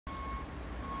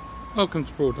Welcome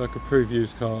to Broadacre Approved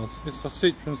Used Cars. This is our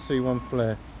Citroen C1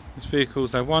 FLAIR. This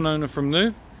vehicle's had one owner from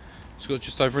new. It's got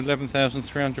just over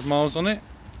 11,300 miles on it.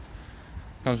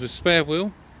 Comes with spare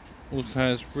wheel. Also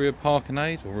has rear parking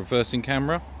aid or reversing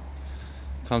camera.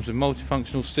 Comes with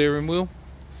multifunctional steering wheel.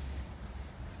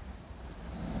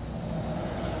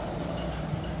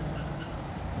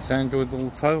 It's Android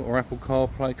Auto or Apple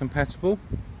CarPlay compatible.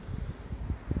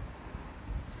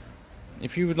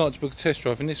 If you would like to book a test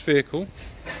drive in this vehicle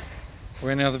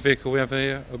or any other vehicle we have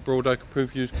here at Broadacre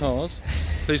Approved Used Cars,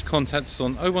 please contact us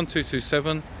on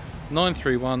 01227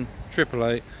 931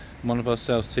 888 and one of our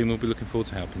sales team will be looking forward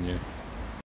to helping you.